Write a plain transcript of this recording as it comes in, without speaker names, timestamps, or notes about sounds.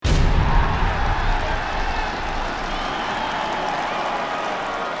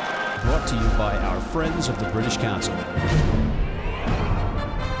brought to you by our friends of the British Council.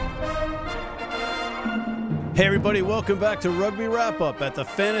 Hey everybody, welcome back to Rugby Wrap-Up at the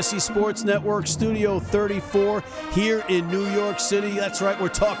Fantasy Sports Network Studio 34 here in New York City. That's right, we're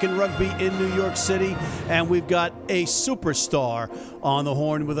talking rugby in New York City, and we've got a superstar on the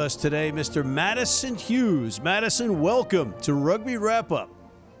horn with us today, Mr. Madison Hughes. Madison, welcome to Rugby Wrap-Up.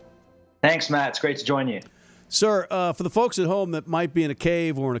 Thanks, Matt. It's great to join you. Sir, for the folks at home that might be in a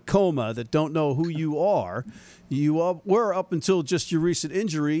cave or in a coma that don't know who you were, up until just your recent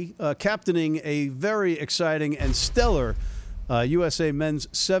injury, captaining a very exciting and stellar USA men's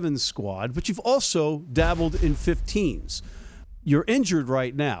 7 squad, but you've also dabbled in 15s. You're injured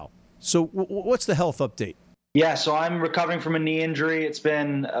right now. So what's the health update? Yeah, so I'm recovering from a knee injury. It's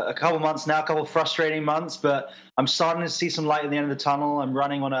been a couple months now, a couple frustrating months, but I'm starting to see some light at the end of the tunnel. I'm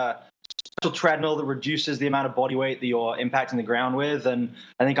running on a special treadmill that reduces the amount of body weight that you're impacting the ground with. And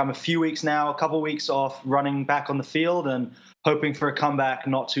I think I'm a few weeks now, a couple weeks off running back on the field and hoping for a comeback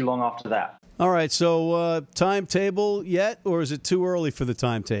not too long after that. All right. So timetable yet, or is it too early for the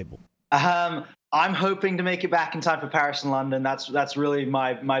timetable? I'm hoping to make it back in time for Paris and London. That's really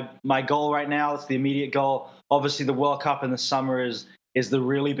my goal right now. It's the immediate goal. Obviously, the World Cup in the summer is the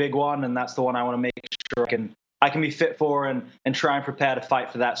really big one, and that's the one I want to make sure I can be fit for and try and prepare to fight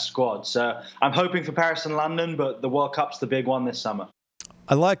for that squad. So I'm hoping for Paris and London, but the World Cup's the big one this summer.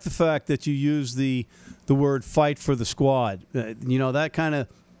 I like the fact that you use the word "fight for the squad." That kind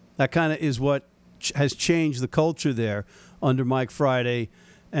of is what has changed the culture there under Mike Friday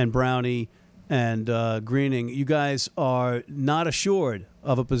and Brownie and Greening. You guys are not assured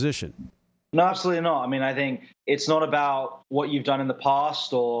of a position. No, absolutely not. I mean, I think it's not about what you've done in the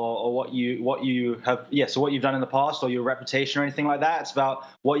past or what you have. So what you've done in the past or your reputation or anything like that. It's about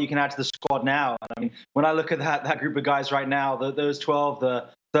what you can add to the squad now. I mean, when I look at that group of guys right now, those 12, the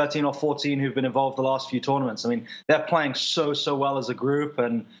 13 or 14 who've been involved the last few tournaments, I mean, they're playing so well as a group.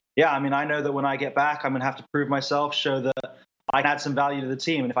 And yeah, I mean, I know that when I get back, I'm going to have to prove myself, show that I can add some value to the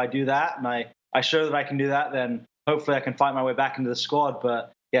team. And if I do that and I show that I can do that, then hopefully I can fight my way back into the squad.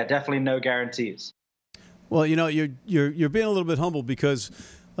 But yeah, definitely no guarantees. Well, you're being a little bit humble because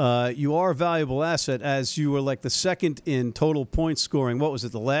you are a valuable asset, as you were like the second in total points scoring. What was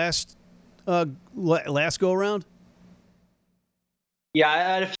it, the last go around? Yeah, I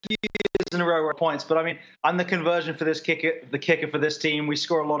had a few years in a row with points, but I mean, I'm the conversion for the kicker for this team. We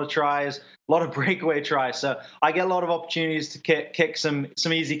score a lot of tries, a lot of breakaway tries, so I get a lot of opportunities to kick some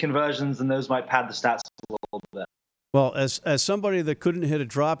easy conversions, and those might pad the stats a little bit. Well, as somebody that couldn't hit a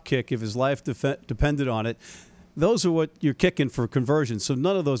drop kick if his life depended on it, those are what you're kicking for conversions. So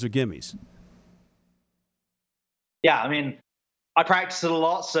none of those are gimmies. Yeah, I mean, I practice it a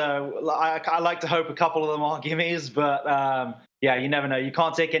lot, so I like to hope a couple of them are gimmies. But yeah, you never know. You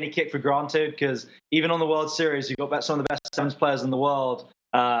can't take any kick for granted because even on the World Series, you've got some of the best sevens players in the world,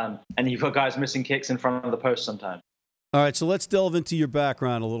 and you've got guys missing kicks in front of the post sometimes. All right, so let's delve into your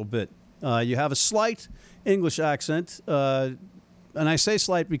background a little bit. You have a slight English accent, and I say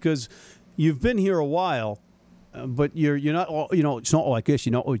slight because you've been here a while, but you're not. It's not like this.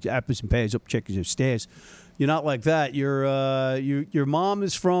 Apples and pears up chickens and stairs. You're not like that. Your mom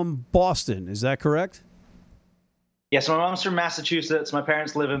is from Boston. Is that correct? Yes, my mom's from Massachusetts. My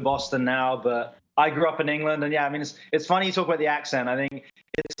parents live in Boston now, but I grew up in England. And yeah, I mean, it's funny you talk about the accent. I think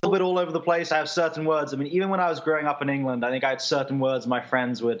it's a little bit all over the place. I have certain words. I mean, even when I was growing up in England, I think I had certain words my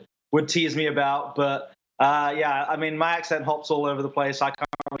friends would tease me about. But yeah, I mean, my accent hops all over the place. I can't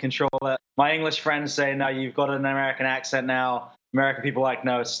really control it. My English friends say, no, you've got an American accent now. American people are like,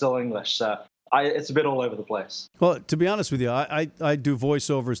 no, it's still English. So it's a bit all over the place. Well, to be honest with you, I do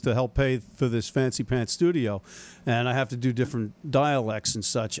voiceovers to help pay for this fancy pants studio, and I have to do different dialects and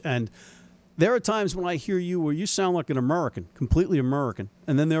such. And there are times when I hear you where you sound like an American, completely American,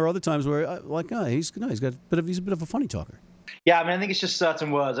 and then there are other times where he's a bit of a funny talker. Yeah, I mean, I think it's just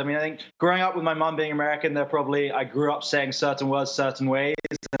certain words. I mean, I think growing up with my mom being American, I grew up saying certain words certain ways,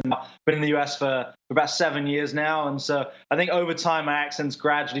 and I've been in the US for about 7 years now. And so I think over time, my accents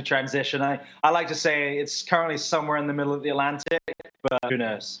gradually transition. I like to say it's currently somewhere in the middle of the Atlantic, but who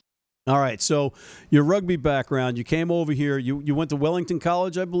knows? All right, so your rugby background, you came over here, you went to Wellington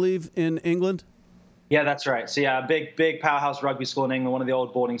College, I believe, in England? Yeah, that's right. So yeah, big powerhouse rugby school in England, one of the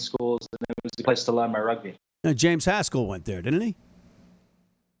old boarding schools, and it was the place to learn my rugby. Now, James Haskell went there, didn't he?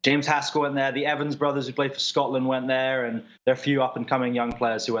 James Haskell went there. The Evans brothers who played for Scotland went there, and there are a few up-and-coming young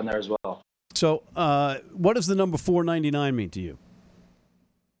players who went there as well. So what does the number 499 mean to you?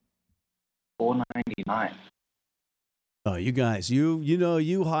 499. Oh, you guys,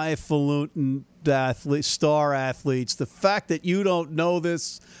 you highfalutin athletes, star athletes. The fact that you don't know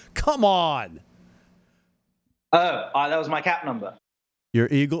this, come on. Oh, that was my cap number. Your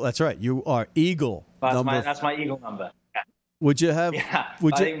Eagle. That's right. You are Eagle. That's my Eagle number. Yeah. Would you have? Yeah.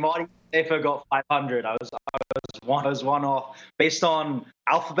 I think Marty Safer got 500. I was one off based on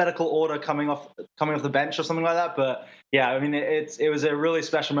alphabetical order coming off the bench or something like that. But yeah, I mean, it was a really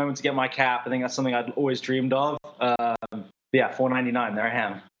special moment to get my cap. I think that's something I'd always dreamed of. Yeah, $4.99. There I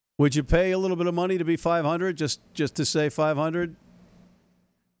am. Would you pay a little bit of money to be 500 just to say 500?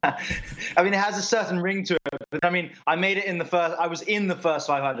 I mean, it has a certain ring to it. But I mean, I made it I was in the first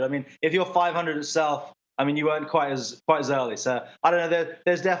 500. I mean, if you're 500 itself, I mean, you weren't quite as early. So I don't know.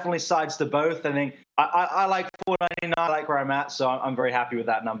 There's definitely sides to both. I think I like $4.99. I like where I'm at, so I'm very happy with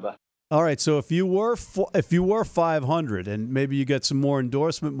that number. All right. So if you were 500 and maybe you get some more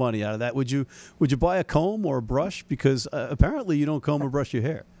endorsement money out of that, would you buy a comb or a brush? Because apparently you don't comb or brush your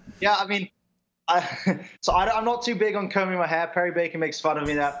hair. Yeah, I mean, I'm not too big on combing my hair. Perry Baker makes fun of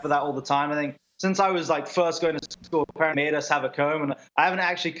me for that all the time. I think since I was like first going to school, Perry made us have a comb, and I haven't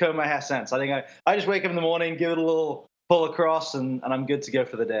actually combed my hair since. I think I just wake up in the morning, give it a little pull across, and I'm good to go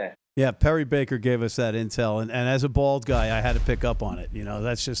for the day. Yeah, Perry Baker gave us that intel, and as a bald guy, I had to pick up on it. You know,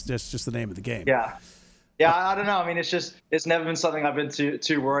 that's just the name of the game. Yeah, I don't know. I mean, it's never been something I've been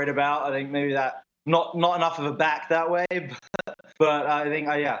too worried about. I think maybe that not enough of a back that way, but I think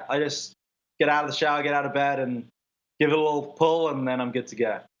I just get out of the shower, get out of bed, and give it a little pull, and then I'm good to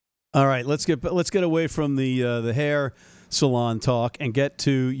go. All right, let's get away from the hair salon talk and get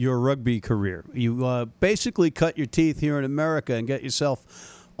to your rugby career. You basically cut your teeth here in America and get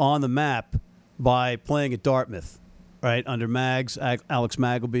yourself on the map by playing at Dartmouth, right, under Alex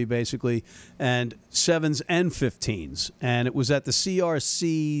Magleby, basically, and 7s and 15s. And it was at the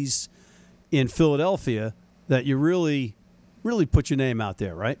CRCs in Philadelphia that you really, really put your name out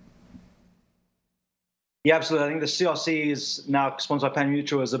there, right? Yeah, absolutely. I think the CRC is now sponsored by Penn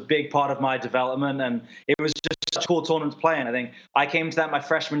Mutual is a big part of my development, and it was just such a cool tournament to play in. I think I came to that my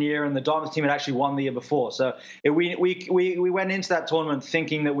freshman year, and the Dartmouth team had actually won the year before. So we went into that tournament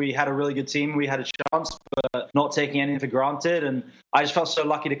thinking that we had a really good team, we had a chance, but not taking anything for granted. And I just felt so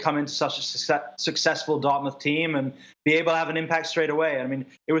lucky to come into such a successful Dartmouth team and be able to have an impact straight away. I mean,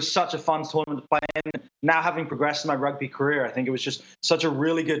 it was such a fun tournament to play in. Now, having progressed in my rugby career, I think it was just such a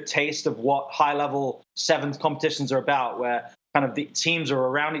really good taste of what high-level 7s competitions are about, where kind of the teams are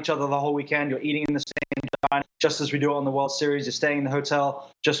around each other the whole weekend. You're eating in the same diner, just as we do it on the World Series. You're staying in the hotel,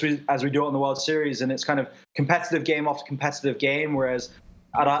 just as we do it on the World Series. And it's kind of competitive game after competitive game, whereas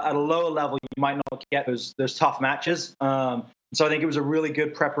at a lower level, you might not get those tough matches. So I think it was a really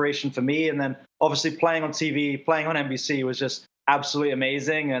good preparation for me. And then obviously playing on TV, playing on NBC was just absolutely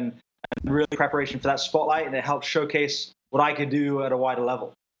amazing and really preparation for that spotlight. And it helped showcase what I could do at a wider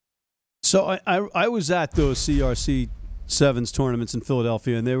level. So I was at those CRC 7s tournaments in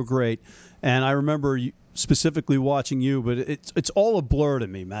Philadelphia, and they were great. And I remember specifically watching you, but it's all a blur to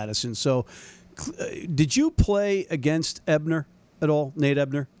me, Madison. So did you play against Ebner at all, Nate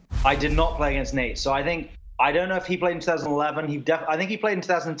Ebner? I did not play against Nate. So I don't know if he played in 2011. I think he played in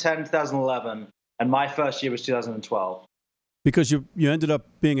 2010, 2011, and my first year was 2012. Because you ended up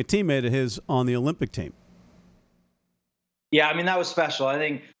being a teammate of his on the Olympic team. Yeah, I mean, that was special. I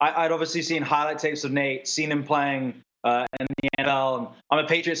think I'd obviously seen highlight tapes of Nate, seen him playing in the NFL. And I'm a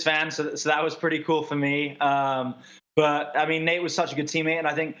Patriots fan, so that was pretty cool for me. But, I mean, Nate was such a good teammate. And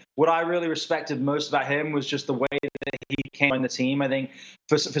I think what I really respected most about him was just the way that he came on the team. I think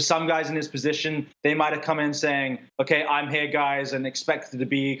for some guys in his position, they might have come in saying, okay, I'm here, guys, and expected to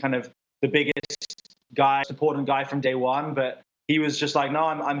be kind of the biggest guy, important guy from day one. But he was just like, no,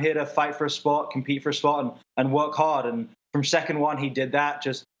 I'm here to fight for a spot, compete for a spot, and work hard. And from second one, he did that,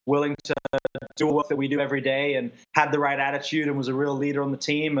 just willing to do work that we do every day and had the right attitude and was a real leader on the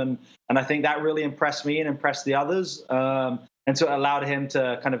team. And I think that really impressed me and impressed the others. And so it allowed him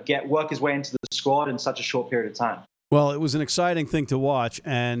to kind of work his way into the squad in such a short period of time. Well, it was an exciting thing to watch,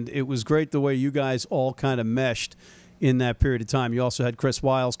 and it was great the way you guys all kind of meshed in that period of time. You also had Chris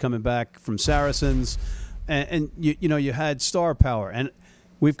Wiles coming back from Saracens, and you had star power. And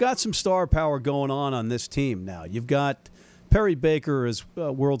we've got some star power going on this team now. You've got Perry Baker as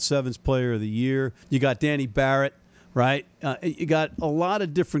World Sevens Player of the Year. You got Danny Barrett, right? You got a lot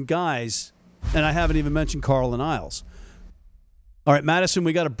of different guys, and I haven't even mentioned Carlin Isles. All right, Madison,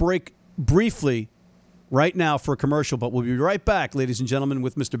 we got to break briefly right now for a commercial, but we'll be right back, ladies and gentlemen,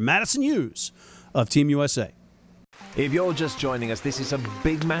 with Mr. Madison Hughes of Team USA. If you're just joining us, this is a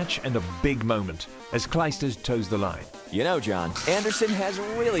big match and a big moment as Clijsters toes the line. You know, John, Anderson has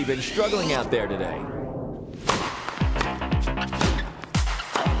really been struggling out there today.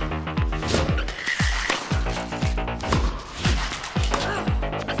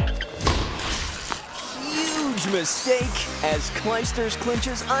 mistake as Kleisters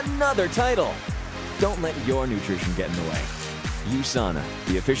clinches another title. Don't let your nutrition get in the way. USANA,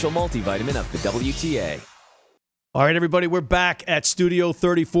 the official multivitamin of the WTA. All right, everybody, we're back at Studio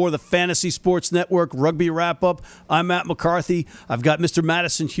 34, the Fantasy Sports Network Rugby Wrap-Up. I'm Matt McCarthy. I've got Mr.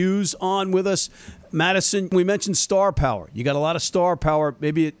 Madison Hughes on with us. Madison, we mentioned star power. You got a lot of star power.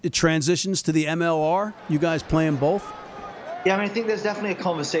 Maybe it transitions to the MLR. You guys playing both? Yeah, I mean, I think there's definitely a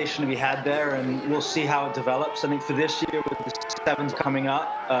conversation to be had there, and we'll see how it develops. I think for this year, with the sevens coming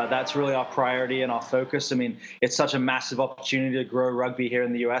up, that's really our priority and our focus. I mean, it's such a massive opportunity to grow rugby here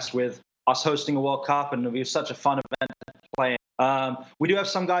in the U.S. with us hosting a World Cup, and it'll be such a fun event to play in. We do have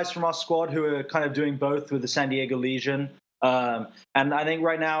some guys from our squad who are kind of doing both with the San Diego Legion. And I think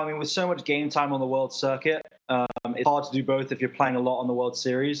right now, I mean, with so much game time on the world circuit, it's hard to do both if you're playing a lot on the World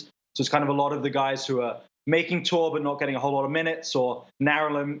Series. So it's kind of a lot of the guys who are making tour but not getting a whole lot of minutes, or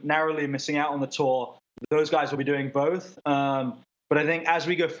narrowly missing out on the tour. Those guys will be doing both. But I think as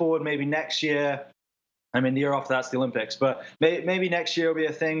we go forward, maybe next year, I mean, the year after that's the Olympics, but maybe next year will be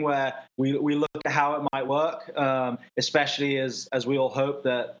a thing where we look at how it might work, especially as we all hope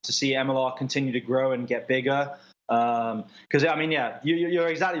that to see MLR continue to grow and get bigger. Because, I mean, yeah, you're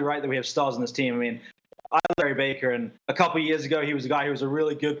exactly right that we have stars on this team. I mean, I love Larry Baker, and a couple of years ago, he was a guy who was a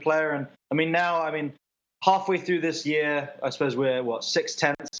really good player. And, I mean, now, halfway through this year, I suppose we're, 60%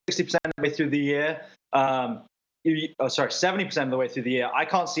 of the way through the year. 70% of the way through the year. I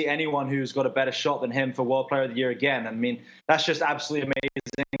can't see anyone who's got a better shot than him for World Player of the Year again. I mean, that's just absolutely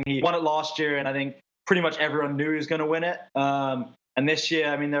amazing. He won it last year, and I think pretty much everyone knew he was going to win it. And this year,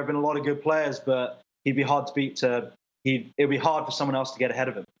 I mean, there have been a lot of good players, but he'd be hard to beat. It'd be hard for someone else to get ahead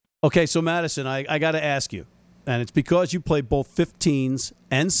of him. Okay, so Madison, I got to ask you, and it's because you play both 15s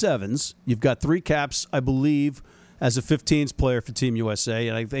and 7s. You've got 3 caps, I believe, as a 15s player for Team USA,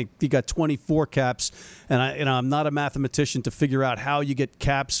 and I think you got 24 caps. And I'm not a mathematician to figure out how you get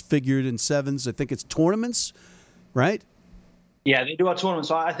caps figured in 7s. I think it's tournaments, right? Yeah, they do our tournaments.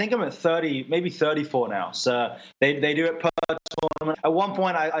 So I think I'm at 30, maybe 34 now. So they do it per tournament. At one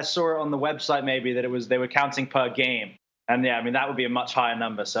point, I saw it on the website maybe that they were counting per game. And yeah, I mean, that would be a much higher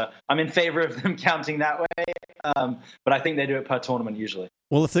number. So I'm in favor of them counting that way. But I think they do it per tournament usually.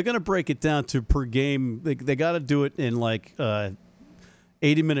 Well, if they're going to break it down to per game, they got to do it in like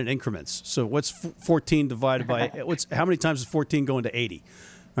 80-minute increments. So what's 14 divided by how many times is 14 going to 80?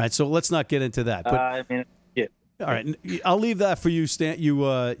 All right, so let's not get into that. But, yeah. All right, I'll leave that for you,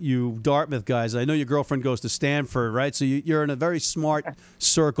 you Dartmouth guys. I know your girlfriend goes to Stanford, right? So you're in a very smart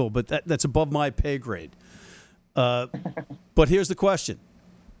circle, but that's above my pay grade. But here's the question.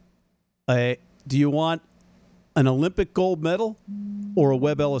 Do you want an Olympic gold medal or a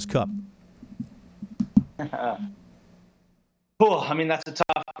Webb Ellis Cup? I mean, that's a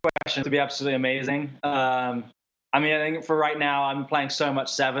tough question. To be absolutely amazing. I mean, I think for right now, I'm playing so much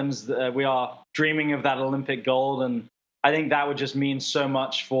 7s. We are dreaming of that Olympic gold, and I think that would just mean so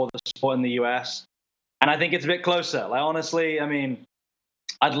much for the sport in the U.S. And I think it's a bit closer. Like, honestly, I mean,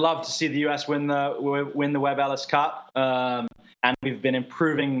 I'd love to see the U.S. win the Webb Ellis Cup, and we've been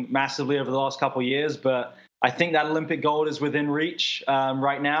improving massively over the last couple of years. But I think that Olympic gold is within reach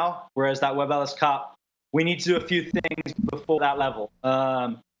right now, whereas that Webb Ellis Cup, we need to do a few things before that level.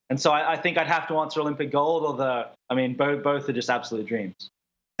 And so I think I'd have to answer Olympic gold, although, I mean, both are just absolute dreams.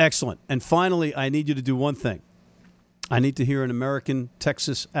 Excellent. And finally, I need you to do one thing. I need to hear an American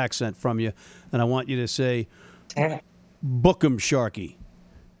Texas accent from you, and I want you to say, "Book 'em, Sharky."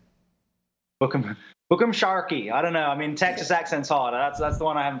 Book 'em, Sharky. I don't know. I mean, Texas accent's hard. That's the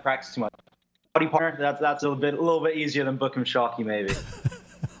one I haven't practiced too much. Buddy partner, that's a little bit easier than Book 'em, Sharky, maybe.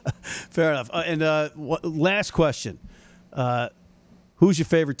 Fair enough. And last question. Who's your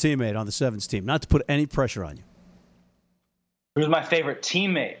favorite teammate on the Sevens team? Not to put any pressure on you. Who's my favorite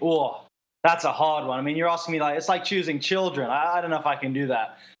teammate? Oh, that's a hard one. I mean, you're asking me it's like choosing children. I don't know if I can do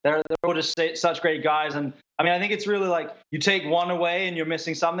that. They're all just such great guys. And I mean, I think it's really like you take one away and you're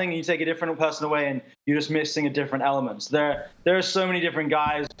missing something, and you take a different person away and you're just missing a different element. There are so many different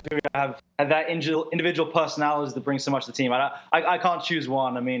guys who have that individual personalities that bring so much to the team. I can't choose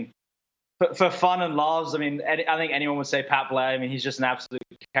one. I mean, for fun and laughs, I mean, I think anyone would say Pat Blair. I mean, he's just an absolute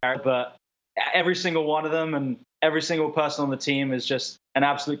character. But every single one of them and every single person on the team is just an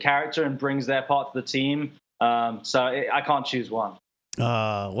absolute character and brings their part to the team. So I can't choose one.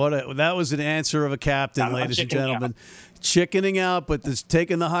 That was an answer of a captain, ladies and gentlemen. Chickening out, but this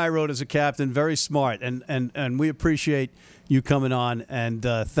taking the high road as a captain. Very smart. And we appreciate you coming on. And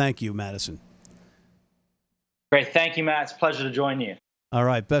thank you, Madison. Great. Thank you, Matt. It's a pleasure to join you. All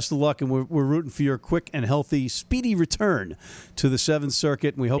right, best of luck, and we're rooting for your quick and healthy, speedy return to the Seventh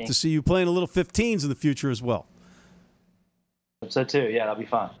Circuit, and we hope to see you playing a little 15s in the future as well. Hope so too. Yeah, that'll be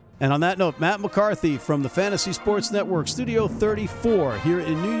fun. And on that note, Matt McCarthy from the Fantasy Sports Network, Studio 34 here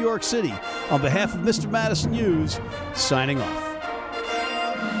in New York City, on behalf of Mr. Madison Hughes, signing off.